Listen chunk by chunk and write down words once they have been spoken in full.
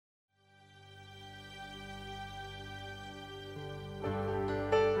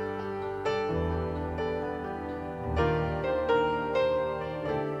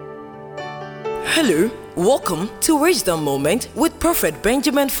Hello, welcome to Wisdom Moment with Prophet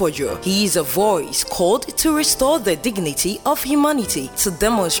Benjamin Fojo. He is a voice called to restore the dignity of humanity, to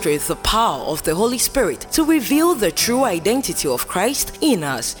demonstrate the power of the Holy Spirit, to reveal the true identity of Christ in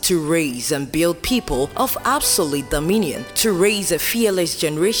us, to raise and build people of absolute dominion, to raise a fearless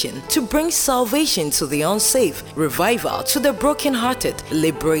generation, to bring salvation to the unsaved, revival to the brokenhearted,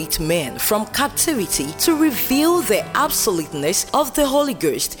 liberate men from captivity, to reveal the absoluteness of the Holy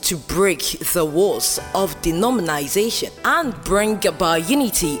Ghost, to break the walls of denomination and bring about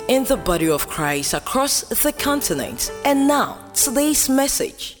unity in the body of Christ across the continent. And now, today's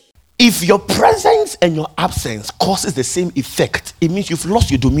message. If your presence and your absence causes the same effect, it means you've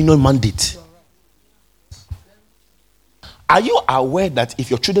lost your dominion mandate. Are you aware that if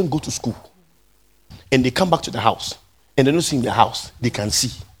your children go to school and they come back to the house and they don't see in the house, they can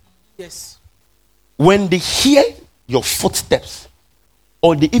see? Yes. When they hear your footsteps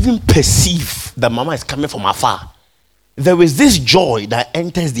or they even perceive that mama is coming from afar, there is this joy that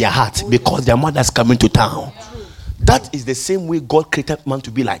enters their heart because their mother is coming to town. That is the same way God created man to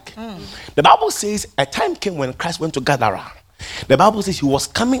be like. The Bible says a time came when Christ went to Gadara. The Bible says he was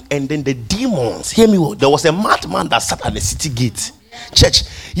coming and then the demons, hear me well, there was a madman that sat at the city gate. Church,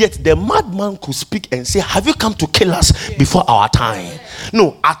 yet the madman could speak and say, have you come to kill us before our time?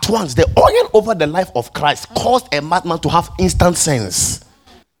 No, at once the oil over the life of Christ caused a madman to have instant sense.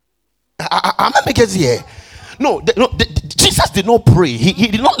 Am I making it here? No, Jesus did not pray. He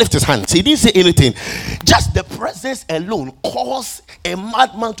did not lift his hands. He didn't say anything. Just the presence alone caused a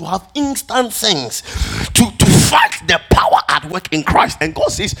madman to have instant sense to fight the power at work in Christ. And God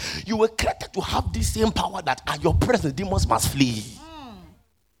says, you were created to have this same power that at your presence demons must flee.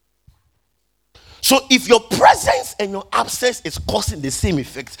 So if your presence and your absence is causing the same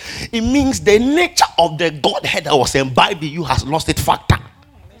effect, it means the nature of the Godhead that was imbibed in you has lost its factor.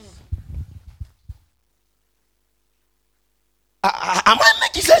 Am I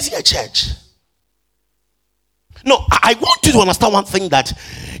making sense here, church? No, I want you to understand one thing, that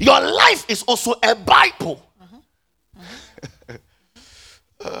your life is also a Bible.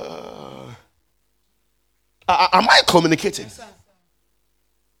 Am I communicating?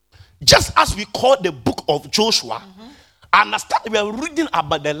 Just as we call the book of Joshua, understand we are reading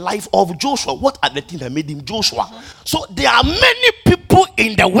about the life of Joshua. What are the things that made him Joshua? So there are many people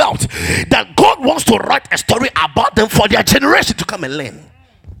in the world that God wants to write a story about them for their generation to come and learn.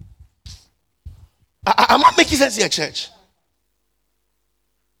 Am I making sense here, church?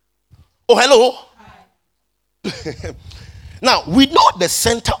 Oh, hello. Now, we know the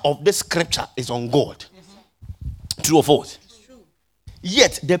center of this scripture is on God. True or false?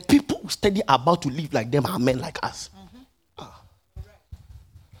 Yet, the people who study about to live like them are men like us.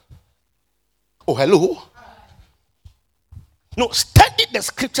 Oh, hello. No, study the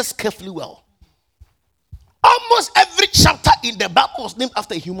scriptures carefully well. Almost every chapter in the Bible was named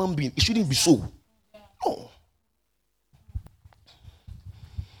after a human being. It shouldn't be so. No.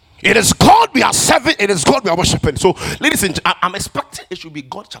 It is God we are serving. It is God we are worshiping. So, ladies and gentlemen, I'm expecting it should be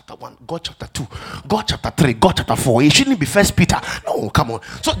God chapter 1, God chapter 2, God chapter 3, God chapter 4. It shouldn't be First Peter. No, come on.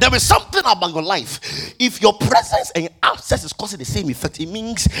 So, there is something about your life. If your presence and your absence is causing the same effect, it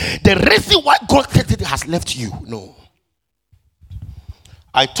means the reason why God created it has left you. No.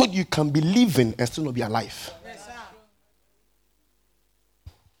 I told you can be living and still not be alive. Yes, sir.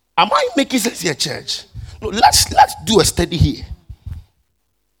 Am I making sense here, church? No, let's do a study here.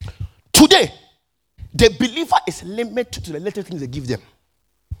 Today, the believer is limited to the little things they give them.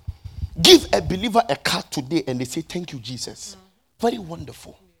 Give a believer a car today and they say, thank you, Jesus. Very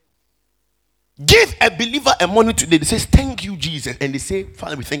wonderful. Give a believer a money today, they say, thank you, Jesus. And they say,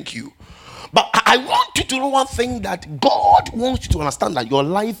 Father, we thank you. But I want you to know one thing, that God wants you to understand that your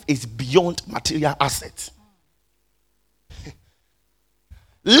life is beyond material assets.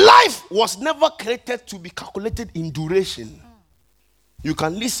 Life was never created to be calculated in duration. You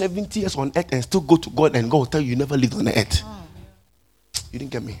can live 70 years on earth and still go to God and God will tell you never lived on earth. You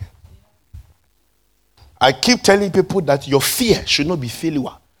didn't get me. I keep telling people that your fear should not be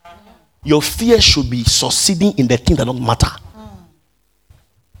failure. Your fear should be succeeding in the things that don't matter.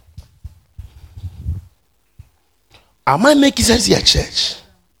 Am I making sense here, church?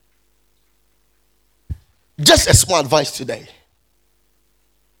 Just a small advice today.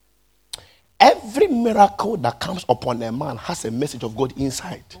 Every miracle that comes upon a man has a message of God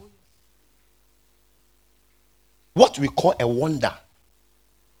inside. What we call a wonder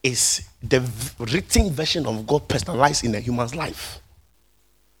is the written version of God personalized in a human's life.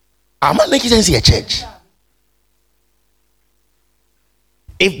 Am I making sense here, church?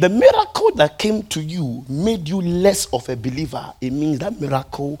 If the miracle that came to you made you less of a believer, it means that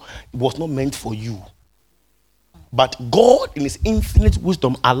miracle was not meant for you. But God, in his infinite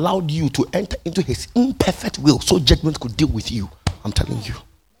wisdom, allowed you to enter into his imperfect will so judgment could deal with you. I'm telling you.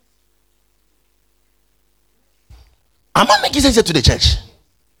 Am I making sense here to the church?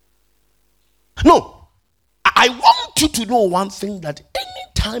 No. I want you to know one thing, that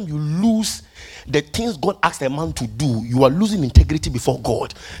anytime you lose the things God asked a man to do, you are losing integrity before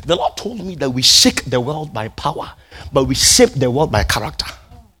God. The Lord told me that we shake the world by power, but we shape the world by character.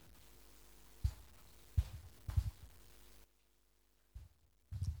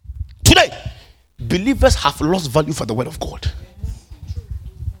 Today, believers have lost value for the word of God.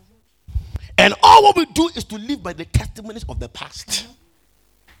 And all what we do is to live by the testimonies of the past.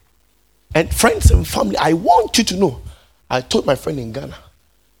 And friends and family, I want you to know, I told my friend in Ghana,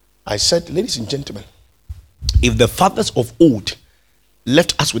 I said, ladies and gentlemen, if the fathers of old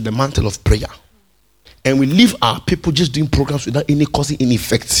left us with the mantle of prayer, and we leave our people just doing programs without any causing any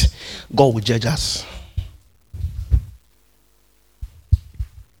effect, God will judge us.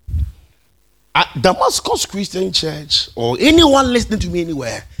 At Damascus Christian Church, or anyone listening to me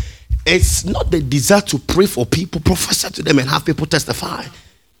anywhere, it's not the desire to pray for people, prophesy to them, and have people testify.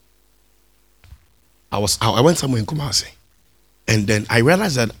 I went somewhere in Kumasi, and then I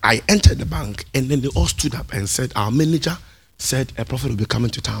realized that I entered the bank, and then they all stood up and said, our manager said a prophet will be coming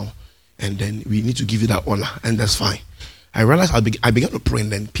to town, and then we need to give you that honor, and that's fine. I realized I began to pray,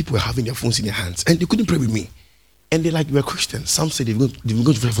 and then people were having their phones in their hands, and they couldn't pray with me. And they're like, we're Christians. Some say they've been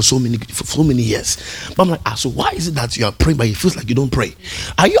going to pray for so many years. But I'm like, so why is it that you are praying but it feels like you don't pray?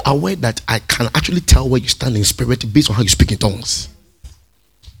 Are you aware that I can actually tell where you stand in spirit based on how you speak in tongues?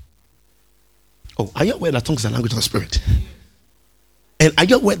 Oh, are you aware that tongues is the language of the spirit? And are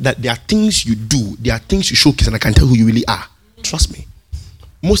you aware that there are things you do, there are things you showcase, and I can tell who you really are? Trust me.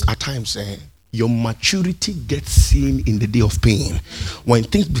 Most at times, your maturity gets seen in the day of pain. When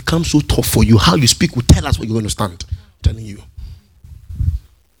things become so tough for you, how you speak will tell us where you're going to stand. I'm telling you.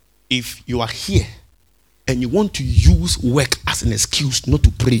 If you are here and you want to use work as an excuse not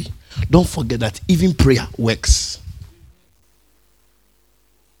to pray, don't forget that even prayer works.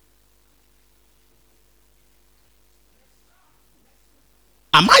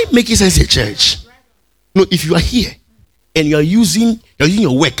 Am I making sense here, church? No, if you are here and you're using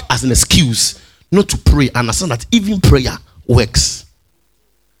your work as an excuse not to pray, understand that even prayer works.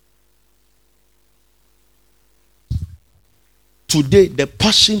 Today, the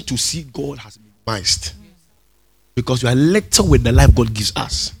passion to see God has been minimized because you are little with the life God gives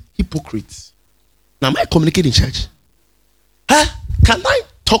us. Hypocrites. Now, am I communicating, church? Can I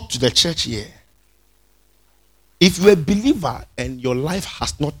talk to the church here? If you're a believer and your life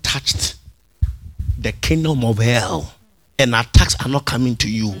has not touched the kingdom of hell and attacks are not coming to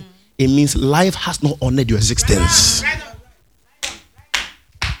you, it means life has not honored your existence.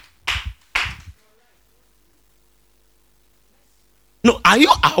 No, are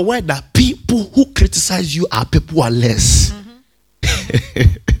you aware that people who criticize you are people who are less?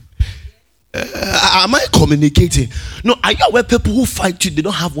 Am I communicating? No, are you aware people who fight you, they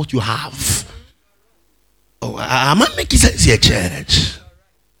don't have what you have? Oh, am I making sense here, church?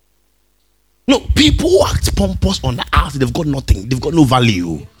 No, people who act pompous on the earth, they've got nothing. They've got no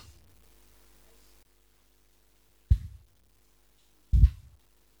value.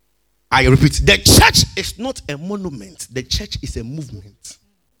 I repeat, the church is not a monument. The church is a movement.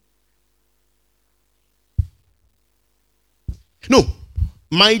 No,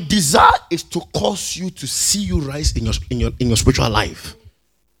 my desire is to cause you to see you rise in your spiritual life.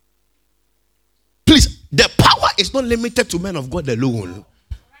 Please, the power is not limited to men of God alone.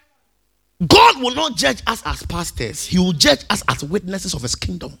 God will not judge us as pastors. He will judge us as witnesses of his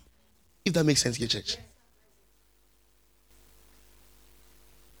kingdom. If that makes sense here, church.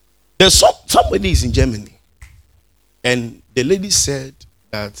 There's somebody is in Germany, and the lady said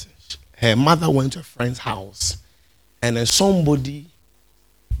that her mother went to a friend's house, and then somebody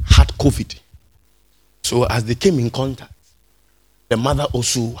had COVID. So as they came in contact, the mother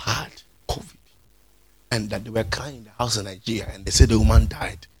also had COVID, and that they were crying in the house in Nigeria, and they said the woman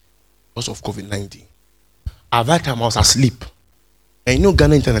died because of COVID-19. At that time, I was asleep, and you know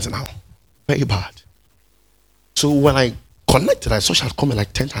Ghana internet now, very bad. So when I connected, I saw she had come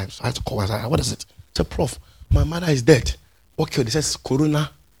like 10 times. I had to call her. I said, what is it? I said, Prof, my mother is dead. What killed her? He says, Corona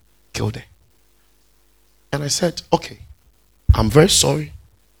killed her. And I said, okay, I'm very sorry.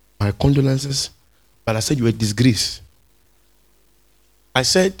 My condolences. But I said, you're a disgrace. I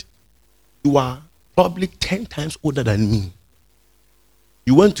said, you are probably 10 times older than me.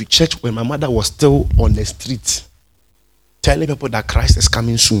 You went to church when my mother was still on the street. telling people that Christ is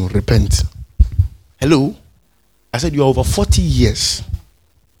coming soon. Repent. Hello? I said you're over 40 years.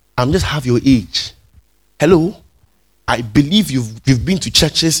 I'm just half your age. Hello? I believe you've been to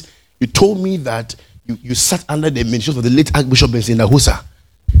churches. You told me that you sat under the ministry of the late Archbishop Benson Dahusa.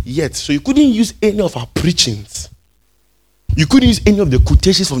 Yet, so you couldn't use any of our preachings. You couldn't use any of the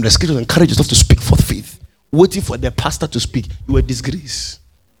quotations from the scriptures and encourage yourself to speak forth faith. Waiting for the pastor to speak. You were disgraced.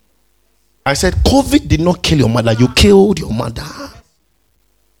 I said, COVID did not kill your mother. You killed your mother.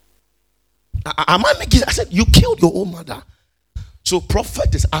 Am I making? I said, you killed your own mother. So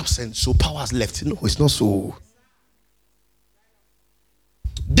prophet is absent, so power is left. No, it's not so.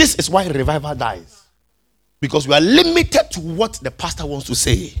 This is why revival dies. Because we are limited to what the pastor wants to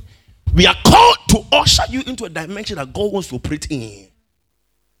say. We are called to usher you into a dimension that God wants to operate in.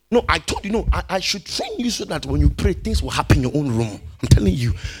 No, I told you, I should train you so that when you pray, things will happen in your own room. I'm telling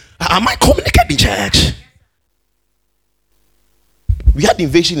you. Am I communicating, church? We had the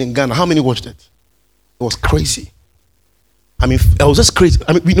invasion in Ghana. How many watched it? It was crazy. I mean, it was just crazy.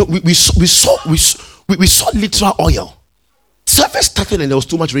 I mean, we saw literal oil. Service started and there was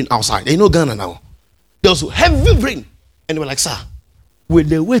too much rain outside. You know Ghana now. There was heavy rain. And they were like, sir, with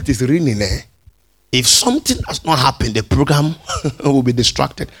the way it is raining there, if something has not happened, the program will be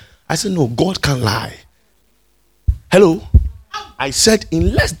distracted. I said, no, God can't lie. Hello? I said,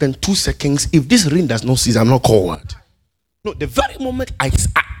 in less than 2 seconds, if this rain does not cease, I'm not called. No, the very moment as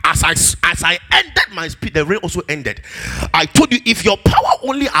I ended my speech, the rain also ended. I told you, if your power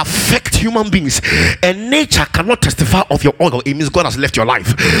only affects human beings and nature cannot testify of your oil, it means God has left your life.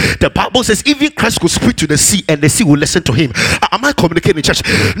 The Bible says even Christ could speak to the sea and the sea will listen to him. Am I communicating in church?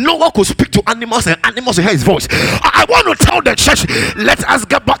 No one could speak to animals and animals will hear his voice. I want to tell the church, let us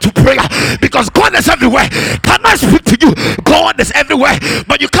get back to prayer, because God is everywhere. Can I speak to you? God is everywhere,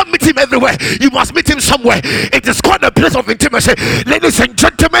 but you can't meet him everywhere. You must meet him somewhere. It is called a place of intimacy. Ladies and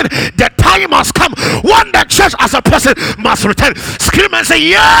gentlemen, the time has come when the church as a person must return. Scream and say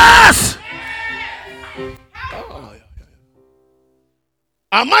yes.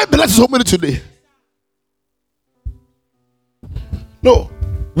 Am I blessed so many today? No.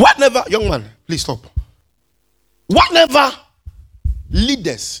 Whatever, young man, please stop. Whatever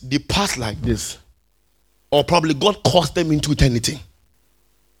leaders depart like this, or probably God calls them into eternity,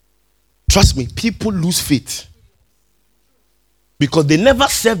 trust me, people lose faith. Because they never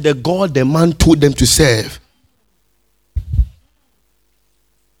served the God the man told them to serve.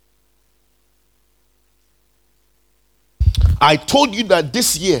 I told you that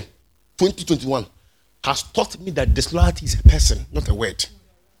this year, 2021, has taught me that disloyalty is a person, not a word.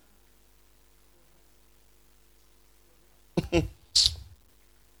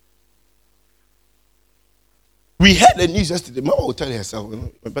 We heard the news yesterday. Mama will tell you herself,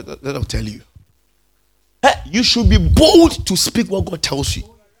 but let her tell you. Hey, you should be bold to speak what God tells you,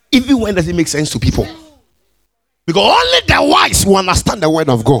 even when it doesn't make sense to people. Because only the wise will understand the word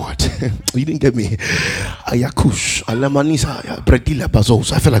of God. You didn't get me. Ayakush, Alamanisa, Bredila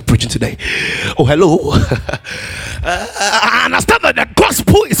Bazos. I feel like preaching today. Oh, hello. I understand that the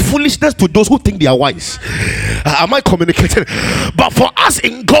gospel is foolishness to those who think they are wise. Am I communicating? But for us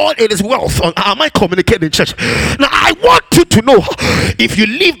in God, it is wealth. Am I communicating, church? Now, I want you to know, if you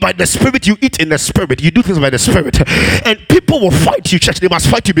live by the Spirit, you eat in the Spirit, you do things by the Spirit, and people will fight you, church. They must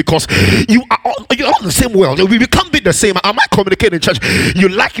fight you because you're all the same world. We can't be the same. Am I communicating, church? You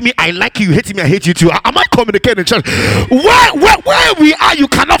like me, I like you. You hate me, I hate you too. Am I communicating, church? Where we are, you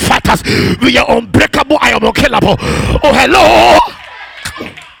cannot fight us. We are unbreakable. I am unkillable. Oh, hello.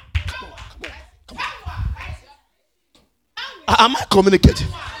 Come on. Am I communicating?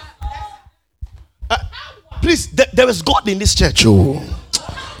 Please, there is God in this church. Oh,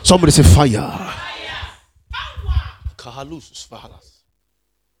 somebody say fire.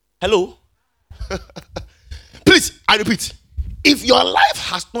 Hello. Please, I repeat, if your life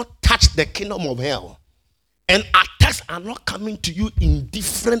has not touched the kingdom of hell and attacks are not coming to you in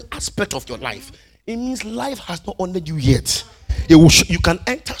different aspects of your life, it means life has not honored you yet. You can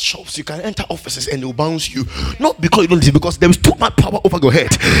enter shops, you can enter offices, and it will bounce you. Not because you don't listen, because there is too much power over your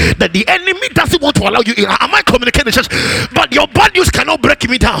head that the enemy doesn't want to allow you in. Am I communicating, church? But your bad news cannot break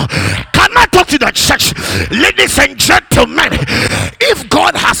me down. Can I talk to the church? Ladies and gentlemen, if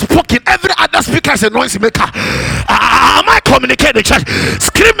God has spoken, every other speaker is a noise maker. Am I communicating, church?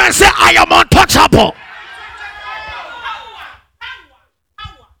 Scream and say, I am untouchable.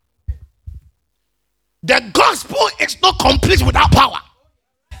 The gospel is not complete without power.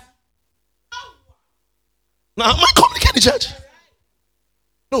 Now, am I communicating, church?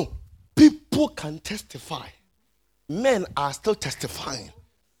 No. People can testify. Men are still testifying.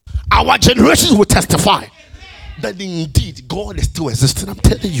 Our generations will testify. that indeed God is still existing. I'm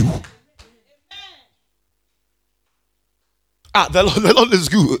telling you. The Lord is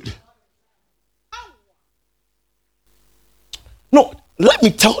good. No, let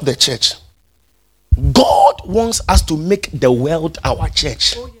me tell the church. God wants us to make the world our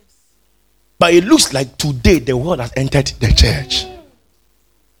church. Oh, yes. But it looks like today the world has entered the church.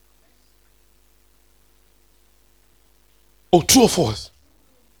 Oh, true or false?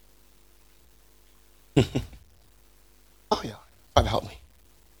 Oh yeah, Father help me.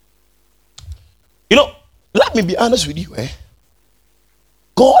 You know, let me be honest with you.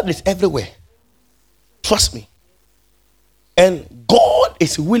 God is everywhere. Trust me. And God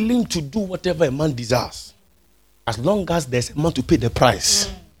is willing to do whatever a man desires, as long as there's a man to pay the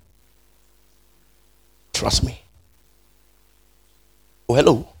price. Trust me. Oh,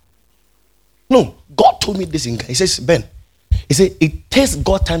 hello. No, God told me this in. He says, Ben, he said, it takes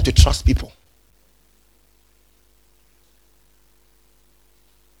God time to trust people.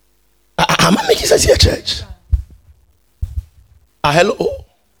 Am I making sense here, church? Hello?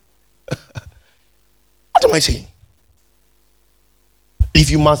 What am I saying? If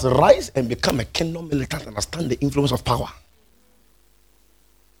you must rise and become a kingdom militant and understand the influence of power,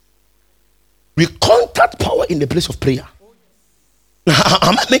 we contact power in the place of prayer.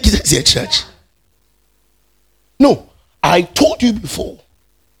 Am I making sense here, church? No, I told you before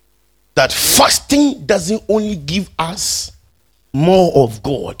that fasting doesn't only give us more of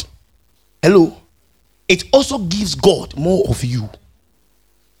God. Hello? It also gives God more of you.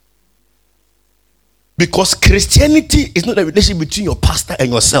 Because Christianity is not a relationship between your pastor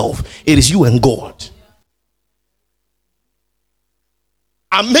and yourself. It is you and God.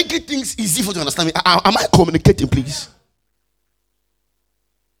 I'm making things easy for you to understand me. Am I communicating, please?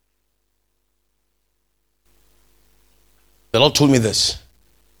 The Lord told me this,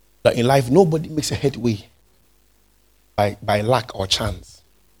 that in life nobody makes a headway by lack or chance.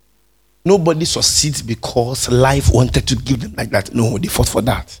 Nobody succeeds because life wanted to give them like that. No, they fought for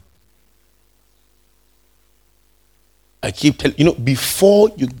that. I keep telling you,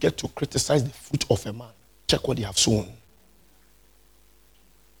 before you get to criticize the fruit of a man, check what they have sown.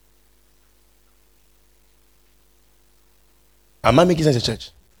 Am I making sense,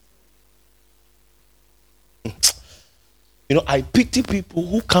 church? I pity people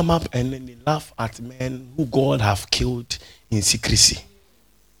who come up and then they laugh at men who God have killed in secrecy.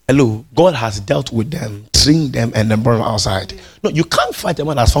 Hello, God has dealt with them, trained them, and then brought them outside. No, you can't fight a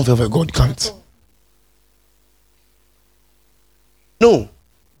man that's found favor with God. You can't. No,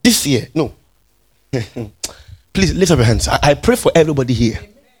 this year, no. Please lift up your hands. I pray for everybody here.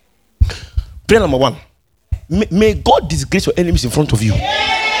 Prayer number 1. May God disgrace your enemies in front of you.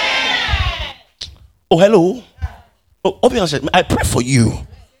 Oh, hello. Oh, open your hands. I pray for you.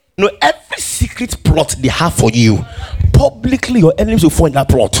 Every secret plot they have for you, publicly your enemies will fall in that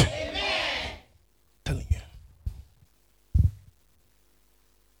plot. I'm telling you.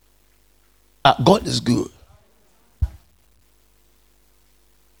 God is good.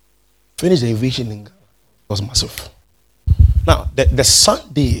 Finished the invasion in Ghana. It was massive. Now, the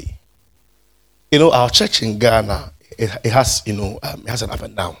Sunday, our church in Ghana, it has, it has an up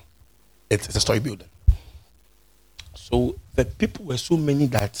and down. It's a story building. So the people were so many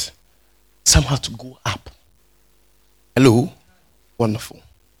that some had to go up. Hello? Wonderful.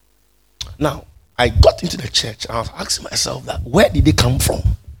 Now, I got into the church and I was asking myself that, where did they come from?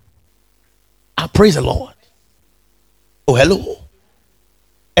 I praise the Lord. Oh, hello?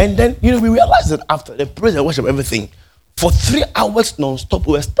 And then, we realized that after the praise and worship, everything, for 3 hours non-stop,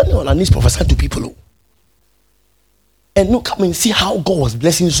 we were standing on our knees prophesying to people. And come and see how God was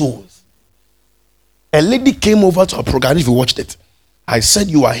blessing souls. A lady came over to our program, if you watched it. I said,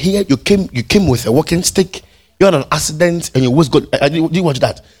 you are here, you came with a walking stick, you had an accident, and your waist got, did you watch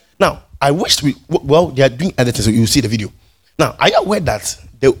that? Now, I wish they are doing editing, so you see the video. Now, are you aware that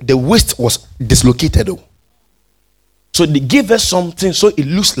the waist was dislocated though? So they gave her something so it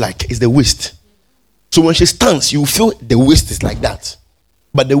looks like it's the waist. So when she stands, you feel the waist is like that.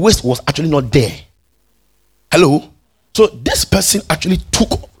 But the waist was actually not there. Hello? So this person actually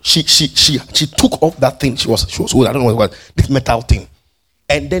took she took off that thing she was holding. I don't know what it was, this metal thing.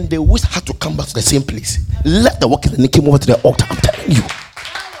 And then the waist had to come back to the same place. Left the work and they came over to the altar. I'm telling you.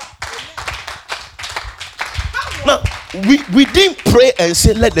 Now, we didn't pray and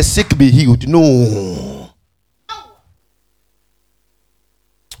say, let the sick be healed. No.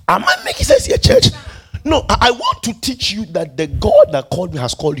 Am I making sense here, church? No, I want to teach you that the God that called me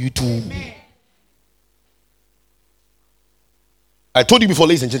has called you too. I told you before,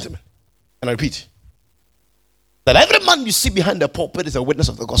 ladies and gentlemen, and I repeat, that every man you see behind the pulpit is a witness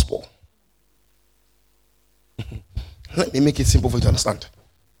of the gospel. Let me make it simple for you to understand.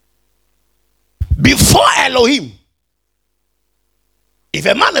 Before Elohim, if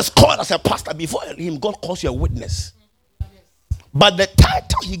a man is called as a pastor, before Elohim, God calls you a witness. But the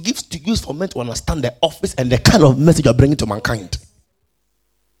title he gives to you is for men to understand the office and the kind of message you're bringing to mankind.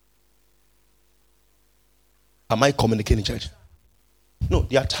 Am I communicating, church? No,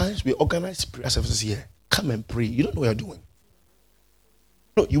 there are times we organize prayer services here. Come and pray. You don't know what you're doing.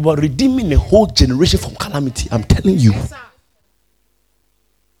 No, you are redeeming a whole generation from calamity. I'm telling you. Yes,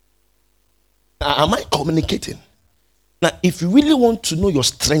 Am I communicating? Now, if you really want to know your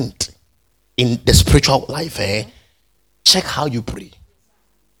strength in the spiritual life, check how you pray.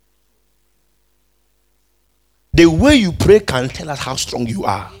 The way you pray can tell us how strong you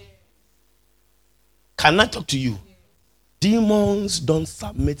are. Can I talk to you? Demons don't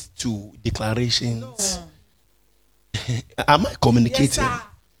submit to declarations. Am I communicating? Yes,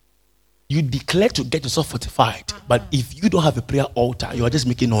 you declare to get yourself fortified, but if you don't have a prayer altar, you are just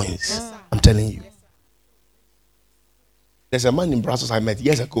making noise. I'm telling you. There's a man in Brussels I met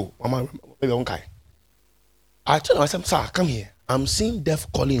years ago. I told him, I said, sir, come here. I'm seeing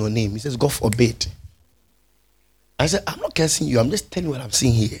death calling your name. He says, God forbid. I said, I'm not cursing you. I'm just telling you what I'm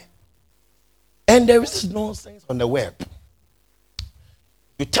seeing here. And there is this nonsense on the web.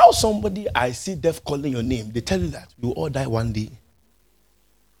 You tell somebody, I see death calling your name. They tell you that we will all die one day.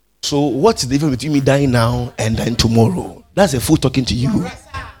 So what's the difference between me dying now and dying tomorrow? That's a fool talking to you.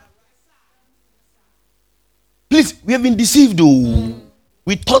 Please, we have been deceived though.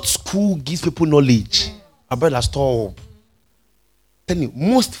 We thought school gives people knowledge. My brother, stop. Tell you,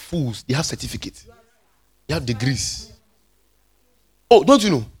 most fools, they have certificates. They have degrees. Oh, don't you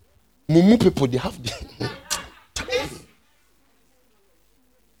know? Mumu people, they have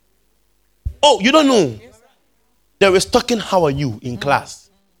Oh, you don't know? There is talking how are you in class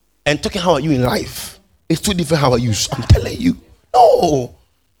and talking how are you in life. It's two different how are you. I'm telling you. No.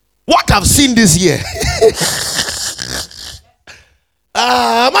 What I've seen this year.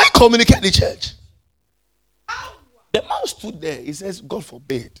 Am I communicating the church? The man stood there. He says, God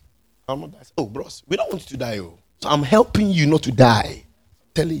forbid. I'm not dying. Oh, bros, we don't want you to die. Oh. So I'm helping you not to die.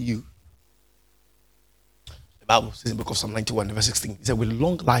 I'm telling you. The Bible says in the book of Psalm 91, verse 16, it said, with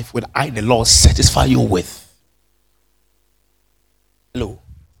long life will I, the Lord, satisfy you with. Hello.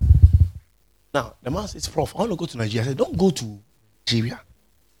 Now, the man says, Prof, I want to go to Nigeria. I said, don't go to Nigeria.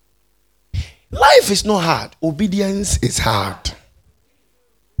 Life is not hard. Obedience is hard.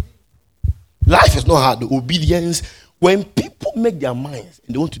 Life is not hard. Obedience, when people make their minds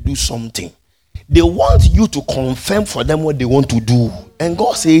and they want to do something, they want you to confirm for them what they want to do. And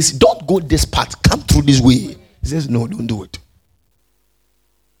God says, don't go this path, come through this way. He says, no, don't do it.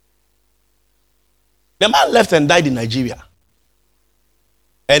 The man left and died in Nigeria.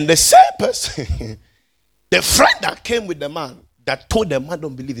 And the same person, the friend that came with the man, that told the man,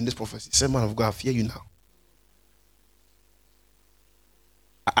 don't believe in this prophecy, said, man of God, I fear you now.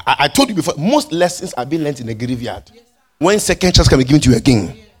 I told you before, most lessons are being learned in the graveyard. Yes, when second chance can be given to you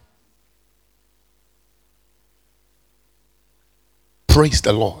again. Yeah. Praise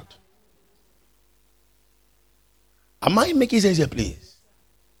the Lord. Am I making sense here, please?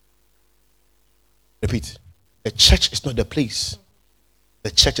 Repeat. The church is not the place.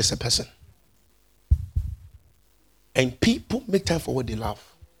 The church is a person. And people make time for what they love.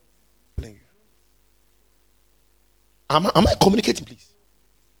 Am I communicating, please?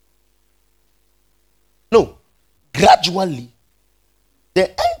 No. Gradually, the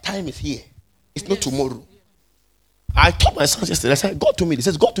end time is here. It's not tomorrow. I told my sons yesterday, I said, God told me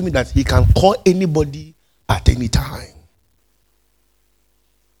that he can call anybody at any time.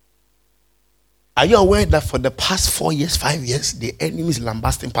 Are you aware that for the past 4 years, 5 years, the enemy is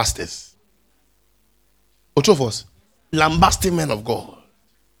lambasting pastors? Or two of us, lambasting men of God,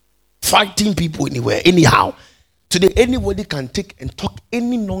 fighting people anywhere, anyhow. Today, anybody can take and talk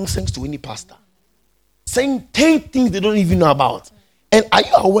any nonsense to any pastor, saying 10 things they don't even know about. And are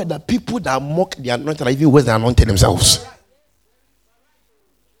you aware that people that mock the anointed are even worse than anointed themselves?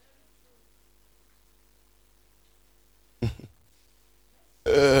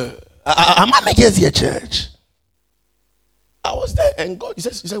 Am I making it here, church? I was there, and God, he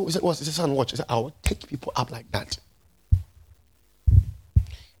said, what? He said, son, watch. He said, I will take people up like that.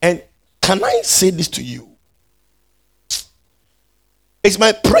 And can I say this to you? It's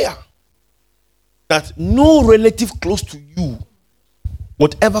my prayer that no relative close to you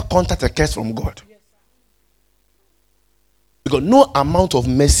would ever contact a curse from God. Because no amount of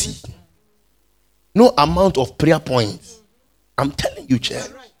mercy, no amount of prayer points, I'm telling you, church.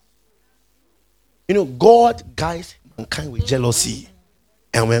 You know, God guides mankind with jealousy.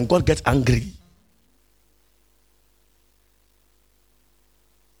 And when God gets angry,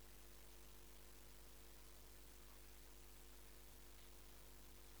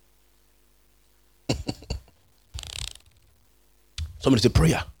 Somebody say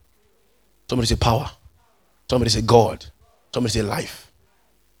prayer. Somebody say power. Somebody say God. Somebody say life.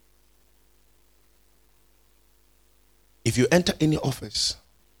 If you enter any office,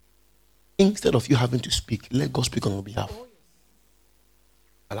 instead of you having to speak, let God speak on your behalf.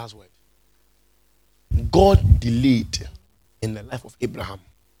 The last word. God delayed in the life of Abraham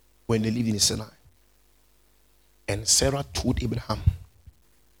when they lived in Sinai. And Sarah told Abraham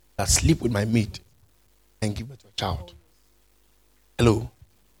that sleep with my maid and give birth to a child. Hello?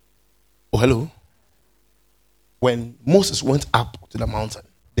 Oh, hello? When Moses went up to the mountain,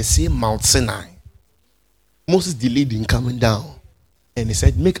 the same Mount Sinai, Moses delayed in coming down. And he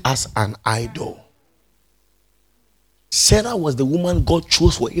said, make us an idol. Sarah was the woman God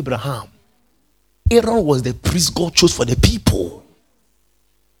chose for Abraham. Aaron was the priest God chose for the people.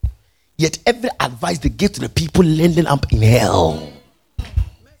 Yet every advice they gave to the people landed up in hell.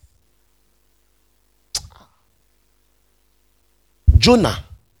 Jonah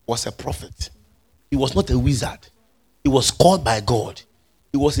was a prophet. He was not a wizard. He was called by God.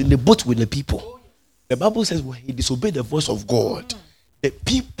 He was in the boat with the people. The Bible says when he disobeyed the voice of God, the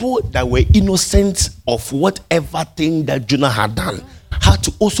people that were innocent of whatever thing that Jonah had done had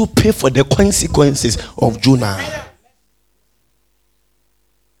to also pay for the consequences of Jonah.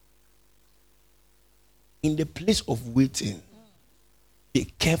 In the place of waiting, be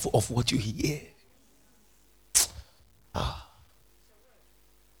careful of what you hear.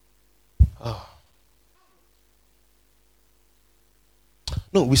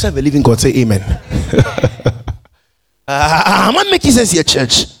 No, we serve a living God. Say amen. Am I making sense here,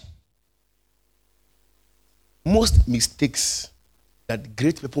 church? Most mistakes that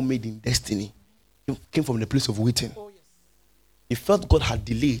great people made in destiny came from the place of waiting. They felt God had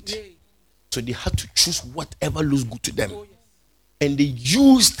delayed, so they had to choose whatever looks good to them. And they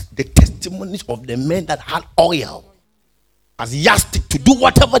used the testimonies of the men that had oil as yardstick to do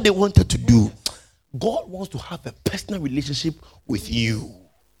whatever they wanted to do. God wants to have a personal relationship with you.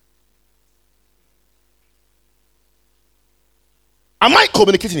 Am I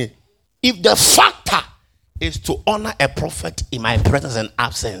communicating it? If the factor is to honor a prophet in my presence and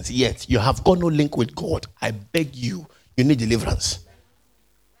absence, yet you have got no link with God, I beg you, you need deliverance.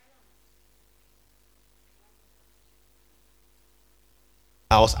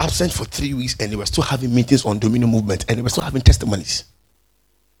 I was absent for 3 weeks and they were still having meetings on Dominion Movement and they were still having testimonies.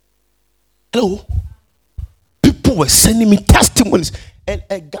 Hello? People were sending me testimonies. And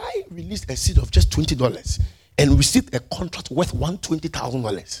a guy released a seed of just $20 and received a contract worth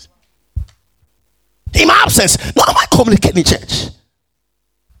 $120,000. In my absence. Now am I communicating, church?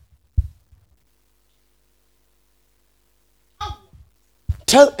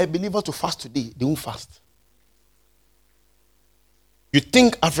 Tell a believer to fast today, they won't fast. You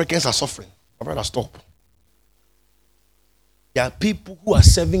think Africans are suffering? My brother, stop. There are people who are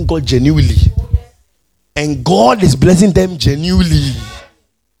serving God genuinely. And God is blessing them genuinely.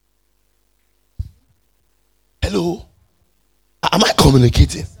 Hello? Am I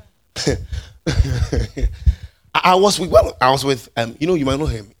communicating? I was with you might know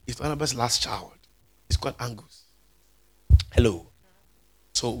him. It's Annabelle's last child. He's called Angus. Hello.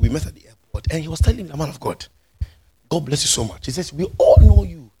 So we met at the airport and he was telling the man of God, God bless you so much. He says, we all know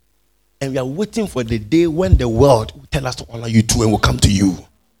you. And we are waiting for the day when the world will tell us to honor you too and will come to you.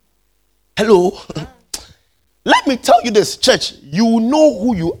 Hello? Let me tell you this, church. You know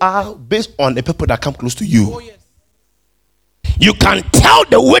who you are based on the people that come close to you. Oh, yes. You can tell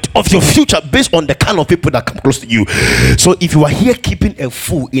the weight of your future based on the kind of people that come close to you. So if you are here keeping a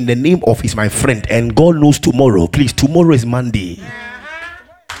fool in the name of is my friend and God knows tomorrow, please, tomorrow is Monday.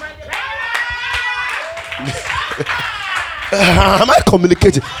 Am I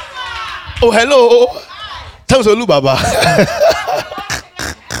communicating? Oh, hello. Tell me, Baba.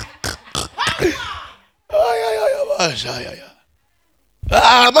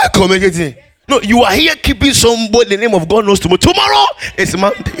 Am I communicating? No, you are here keeping somebody in the name of God knows tomorrow. Tomorrow is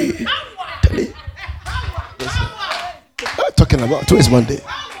Monday. I'm talking about tomorrow is Monday.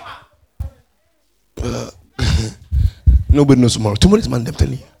 Nobody knows tomorrow. Tomorrow is Monday, I'm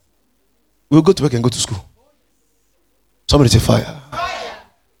telling you. We'll go to work and go to school. Somebody say fire.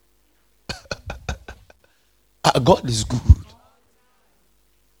 God is good.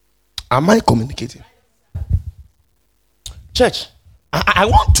 Am I communicating? Church, I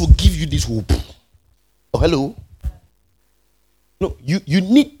want to give you this hope. Oh, hello. No, you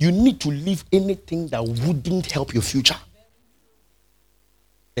need to leave anything that wouldn't help your future.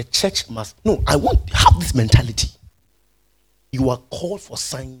 The church must. No, I want to have this mentality. You are called for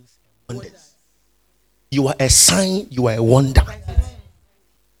signs and wonders. You are a sign, you are a wonder.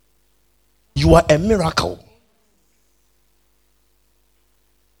 You are a miracle.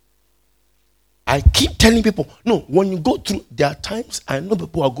 I keep telling people, no, when you go through, there are times I know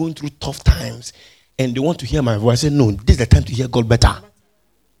people are going through tough times and they want to hear my voice. I say, no, this is the time to hear God better.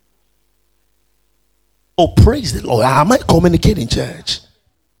 Oh, praise the Lord. Am I communicating, church?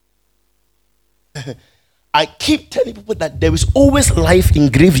 I keep telling people that there is always life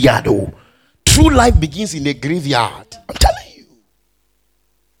in graveyard. Oh, true life begins in the graveyard. I'm telling you.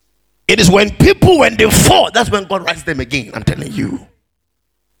 It is when people, when they fall, that's when God rises them again. I'm telling you.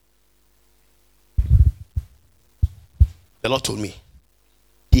 The Lord told me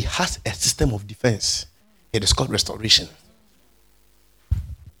He has a system of defense. It is called restoration.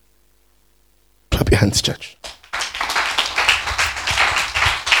 Clap your hands, church.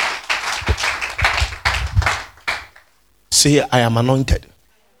 Say, I am anointed.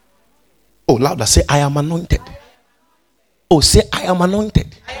 Oh, louder. Say, I am anointed. Oh, say, I am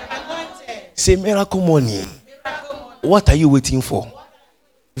anointed. I am anointed. Say, miracle money. What are you waiting for?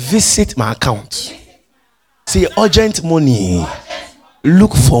 Visit my account. Say, urgent money.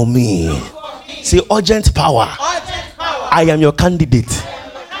 Look for me. Say, urgent power. I am your candidate.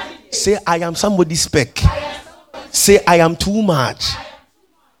 Say, I am somebody's spec. Say, I am too much.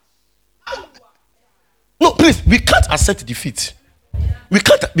 No, please, we can't accept defeat. We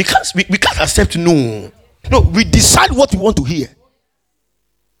can't accept no. No, we decide what we want to hear.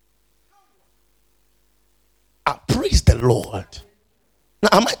 Praise the Lord. Now,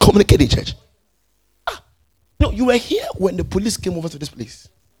 am I communicating, church? No, you were here when the police came over to this place,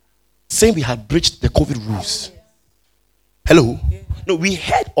 saying we had breached the COVID rules. Hello? No, we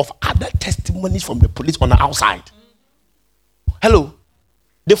heard of other testimonies from the police on the outside. Hello?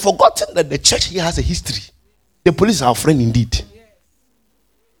 They've forgotten that the church here has a history. The police are our friend indeed.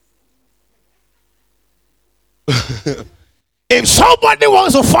 If somebody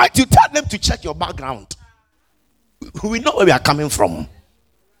wants to fight you, tell them to check your background. We know where we are coming from.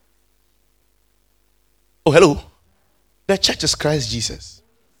 Oh, hello. The church is Christ Jesus.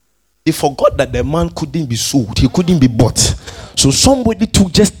 They forgot that the man couldn't be sold. He couldn't be bought. So somebody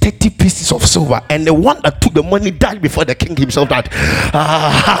took just 30 pieces of silver, and the one that took the money died before the king himself died.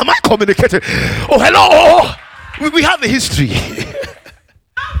 Am I communicating? Oh, hello. We have a history.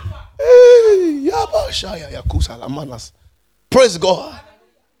 Praise God.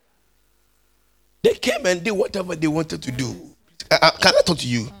 They came and did whatever they wanted to do. Can I talk to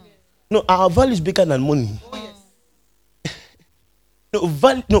you? No, our value is bigger than money.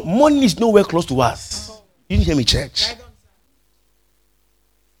 No, money is nowhere close to us. You didn't hear me, church.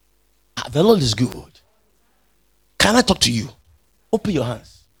 The Lord is good. Can I talk to you? Open your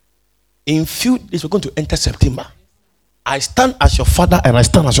hands. In few days, we're going to enter September. I stand as your father and I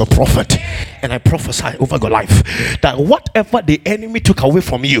stand as your prophet, and I prophesy over your life that whatever the enemy took away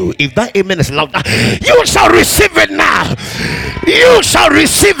from you, if that amen is loud, you shall receive it now. You shall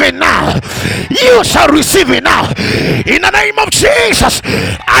receive it now. You shall receive it now. In the name of Jesus,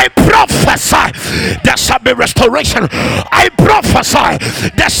 I prophesy there shall be restoration. I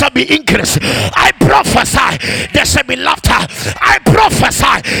prophesy there shall be increase. I prophesy there shall be laughter. I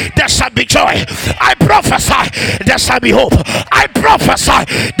prophesy there shall be joy. I prophesy there shall be hope. I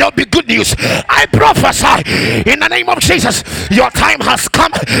prophesy there'll be good news. I prophesy in the name of Jesus, your time has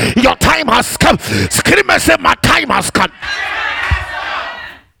come. Your time has come. Scream and say, my time has come.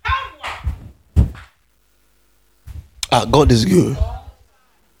 God is good.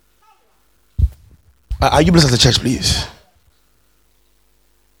 Are you blessed as a church, please?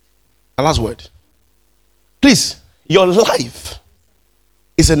 A last word. Please, your life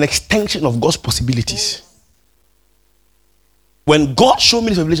is an extension of God's possibilities. When God showed me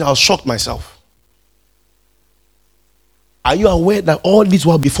this revelation, I was shocked myself. Are you aware that all this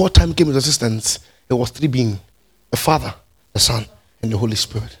while before time came into existence, there was three beings: the Father, the Son, and the Holy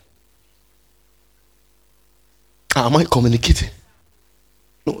Spirit? Am I communicating?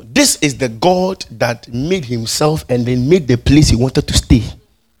 No, this is the God that made himself and then made the place he wanted to stay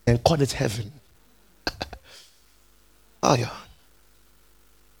and called it heaven. Oh yeah.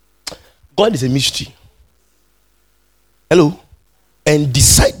 God is a mystery. Hello? And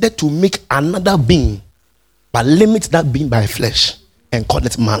decided to make another being, but limit that being by flesh and call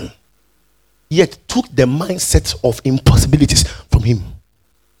it man. Yet took the mindset of impossibilities from him.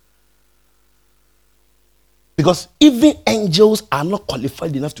 Because even angels are not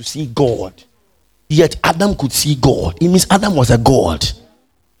qualified enough to see God. Yet Adam could see God. It means Adam was a God.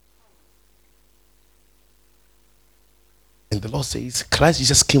 And the Lord says, Christ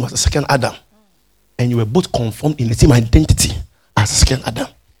Jesus came as a second Adam. And you were both conformed in the same identity as a second Adam.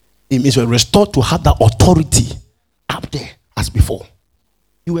 It means you were restored to have that authority up there as before.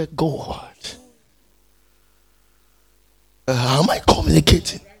 You were God. Am I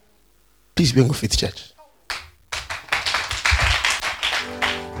communicating? Peace be with Faith Church.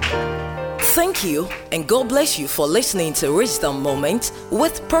 Thank you, and God bless you for listening to Wisdom Moment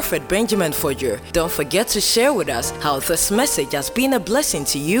with Prophet Benjamin Fojo. Don't forget to share with us how this message has been a blessing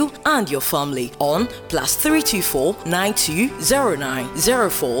to you and your family on +324 9209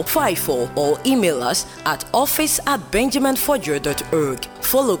 0454 or email us at office@benjaminfojo.org.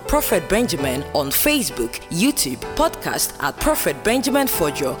 Follow Prophet Benjamin on Facebook, YouTube, podcast at Prophet Benjamin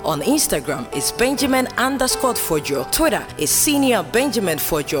Fojo. On Instagram is Benjamin_Fojo. Twitter is Senior Benjamin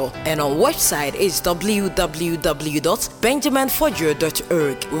Fojo. And on website is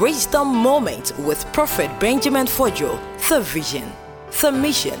www.benjaminfojo.org. Wisdom Moment with Prophet Benjamin Fojo. The vision, the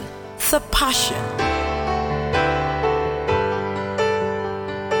mission, the passion.